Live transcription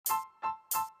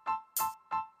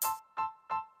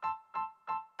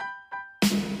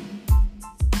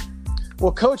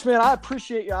Well, Coach, man, I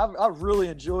appreciate you. I've really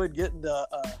enjoyed getting to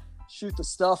shoot the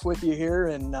stuff with you here,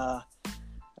 and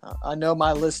I know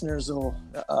my listeners will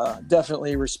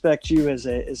definitely respect you as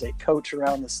a coach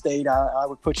around the state. I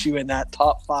would put you in that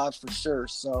top 5 for sure.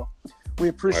 So we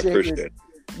appreciate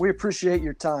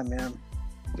your time, man.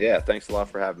 Yeah, thanks a lot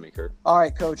for having me, Kirk. All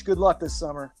right, Coach. Good luck this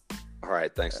summer. All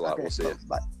right, thanks a lot. Okay, We'll see you.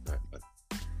 Bye. All right.